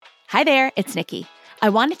Hi there, it's Nikki. I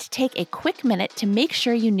wanted to take a quick minute to make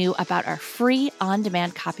sure you knew about our free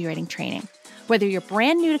on-demand copywriting training. Whether you're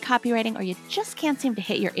brand new to copywriting or you just can't seem to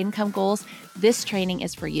hit your income goals, this training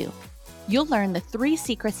is for you. You'll learn the 3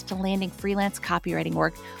 secrets to landing freelance copywriting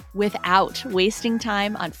work without wasting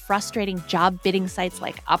time on frustrating job bidding sites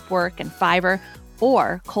like Upwork and Fiverr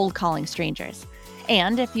or cold calling strangers.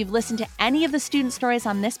 And if you've listened to any of the student stories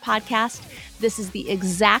on this podcast, this is the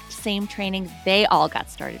exact same training they all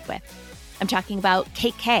got started with. I'm talking about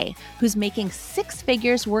Kate Kay, who's making 6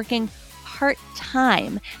 figures working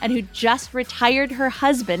part-time and who just retired her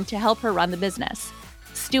husband to help her run the business.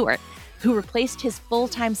 Stuart, who replaced his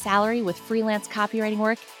full-time salary with freelance copywriting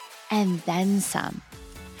work and then some.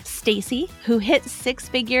 Stacy, who hit 6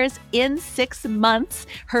 figures in 6 months,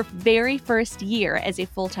 her very first year as a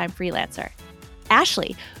full-time freelancer.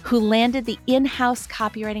 Ashley, who landed the in-house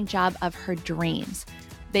copywriting job of her dreams.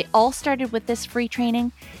 They all started with this free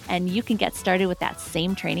training, and you can get started with that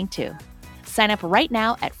same training too. Sign up right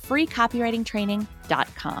now at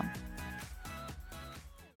freecopywritingtraining.com.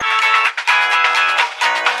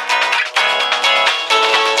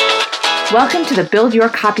 Welcome to the Build Your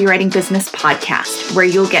Copywriting Business podcast, where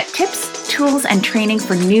you'll get tips, tools, and training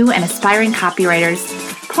for new and aspiring copywriters,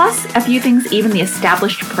 plus a few things even the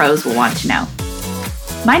established pros will want to know.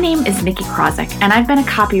 My name is Nikki Krosick, and I've been a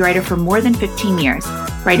copywriter for more than 15 years,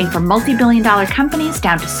 writing for multi-billion-dollar companies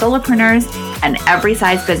down to solopreneurs and every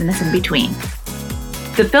size business in between.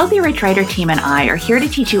 The Filthy Rich Writer team and I are here to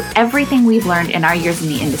teach you everything we've learned in our years in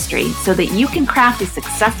the industry so that you can craft a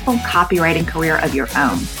successful copywriting career of your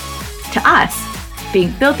own. To us,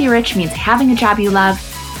 being filthy rich means having a job you love,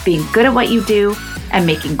 being good at what you do, and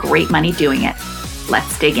making great money doing it.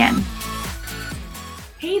 Let's dig in.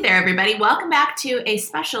 Hey there, everybody. Welcome back to a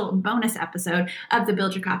special bonus episode of the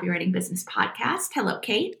Build Your Copywriting Business podcast. Hello,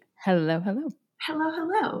 Kate. Hello, hello.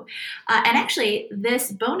 Hello. And actually,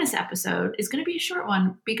 this bonus episode is going to be a short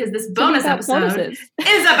one because this bonus episode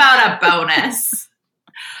is about a bonus.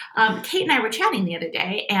 Kate and I were chatting the other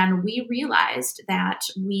day, and we realized that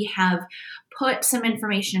we have put some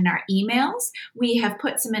information in our emails. We have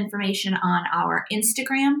put some information on our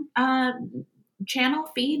Instagram channel,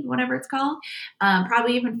 feed, whatever it's called,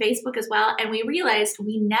 probably even Facebook as well. And we realized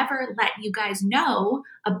we never let you guys know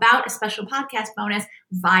about a special podcast bonus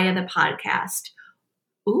via the podcast.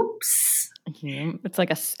 Oops. Yeah, it's like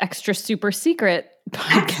a extra super secret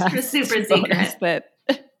podcast. Extra super secret. But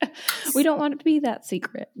we don't want it to be that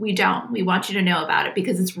secret. We don't. We want you to know about it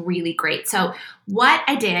because it's really great. So what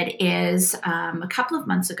I did is a couple of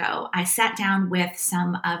months ago, I sat down with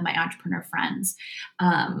some of my entrepreneur friends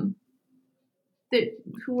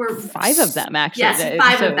who were 5 of them, actually. Yes,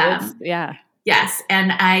 5 of them. Yeah. Yes.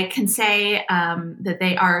 And I can say that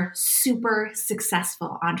they are super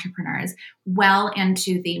successful entrepreneurs, well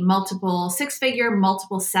into the multiple 6-figure,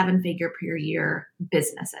 multiple 7-figure per year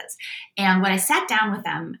businesses. And what I sat down with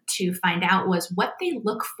them to find out was what they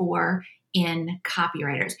look for in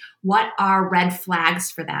copywriters. What are red flags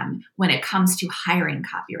for them when it comes to hiring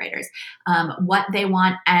copywriters? What they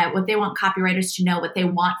want copywriters to know, what they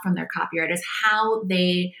want from their copywriters, how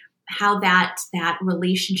that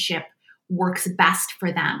relationship works best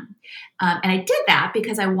for them. And I did that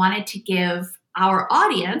because I wanted to give our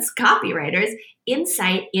audience, copywriters,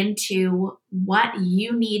 insight into what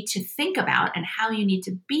you need to think about and how you need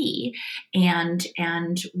to be and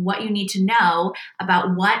what you need to know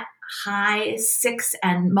about what high 6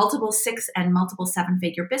 and multiple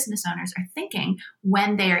 7-figure business owners are thinking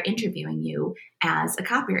when they are interviewing you as a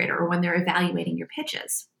copywriter or when they're evaluating your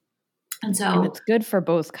pitches. And it's good for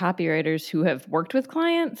both copywriters who have worked with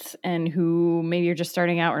clients and who maybe you're just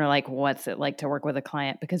starting out and are like, what's it like to work with a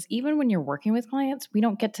client? Because even when you're working with clients, we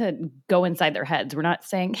don't get to go inside their heads. We're not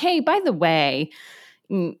saying, hey, by the way,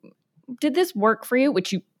 did this work for you?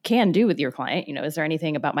 Which you can do with your client. Is there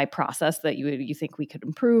anything about my process that you think we could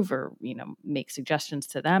improve or, make suggestions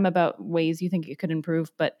to them about ways you think you could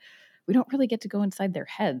improve? But we don't really get to go inside their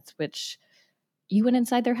heads, which you went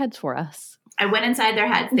inside their heads for us. I went inside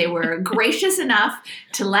their heads. They were gracious enough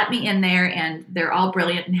to let me in there, and they're all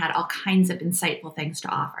brilliant and had all kinds of insightful things to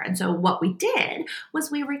offer. And so what we did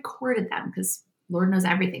was we recorded them because Lord knows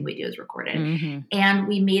everything we do is recorded. Mm-hmm. And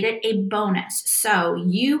we made it a bonus. So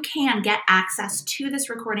you can get access to this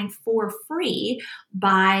recording for free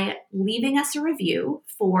by leaving us a review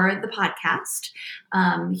for the podcast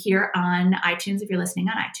here on iTunes if you're listening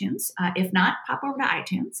on iTunes. If not, pop over to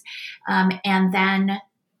iTunes. And then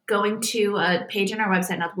going to a page on our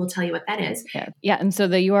website, and we'll tell you what that is. Yeah. And so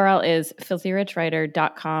the URL is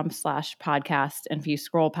filthyrichwriter.com/podcast. And if you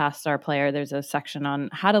scroll past our player, there's a section on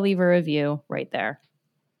how to leave a review right there.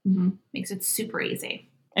 Mm-hmm. Makes it super easy.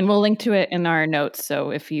 And we'll link to it in our notes.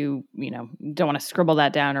 So if you don't want to scribble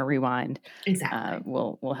that down or rewind, exactly,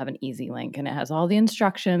 we'll have an easy link, and it has all the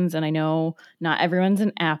instructions. And I know not everyone's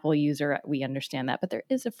an Apple user. We understand that, but there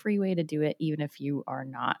is a free way to do it, even if you are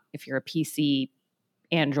not. If you're a PC,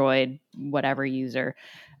 Android, whatever user,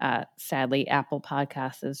 sadly, Apple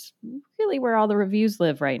Podcasts is really where all the reviews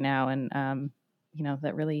live right now, and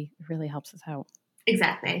that really helps us out.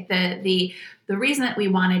 Exactly. The reason that we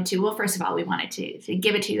wanted to, well, first of all, we wanted to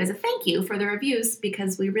give it to you as a thank you for the reviews,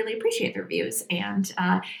 because we really appreciate the reviews, and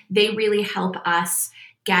they really help us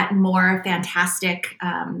get more fantastic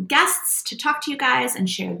guests to talk to you guys and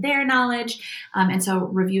share their knowledge. And so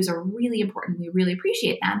reviews are really important. We really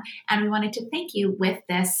appreciate them. And we wanted to thank you with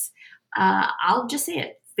this, I'll just say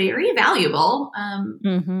it, very valuable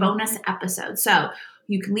bonus episode. So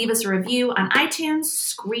you can leave us a review on iTunes,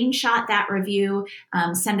 screenshot that review,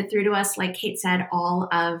 send it through to us. Like Kate said, all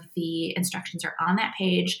of the instructions are on that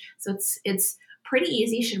page. So it's pretty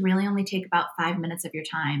easy, should really only take about 5 minutes of your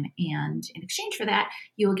time. And in exchange for that,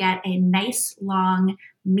 you'll get a nice, long,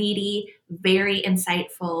 meaty, very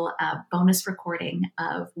insightful bonus recording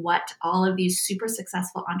of what all of these super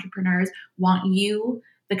successful entrepreneurs want you,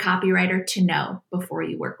 the copywriter, to know before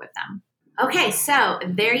you work with them. Okay, so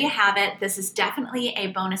there you have it. This is definitely a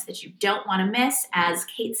bonus that you don't want to miss. As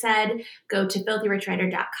Kate said, go to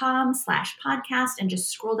filthyrichwriter.com/podcast and just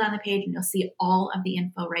scroll down the page and you'll see all of the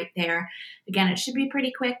info right there. Again, it should be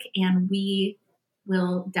pretty quick, and we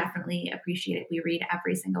will definitely appreciate it. We read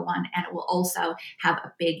every single one, and it will also have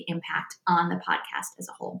a big impact on the podcast as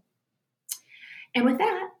a whole. And with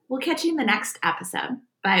that, we'll catch you in the next episode.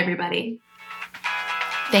 Bye, everybody.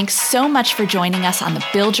 Thanks so much for joining us on the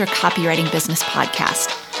Build Your Copywriting Business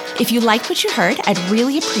podcast. If you liked what you heard, I'd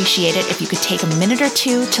really appreciate it if you could take a minute or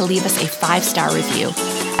two to leave us a 5-star review.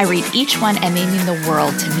 I read each one, and they mean the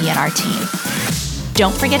world to me and our team.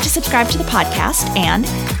 Don't forget to subscribe to the podcast, and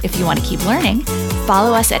if you want to keep learning,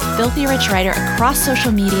 follow us at Filthy Rich Writer across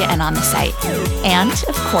social media and on the site. And,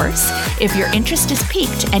 of course, if your interest is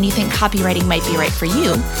piqued and you think copywriting might be right for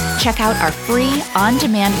you, check out our free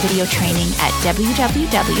on-demand video training at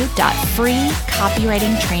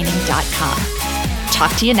www.freecopywritingtraining.com.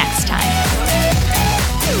 Talk to you next time.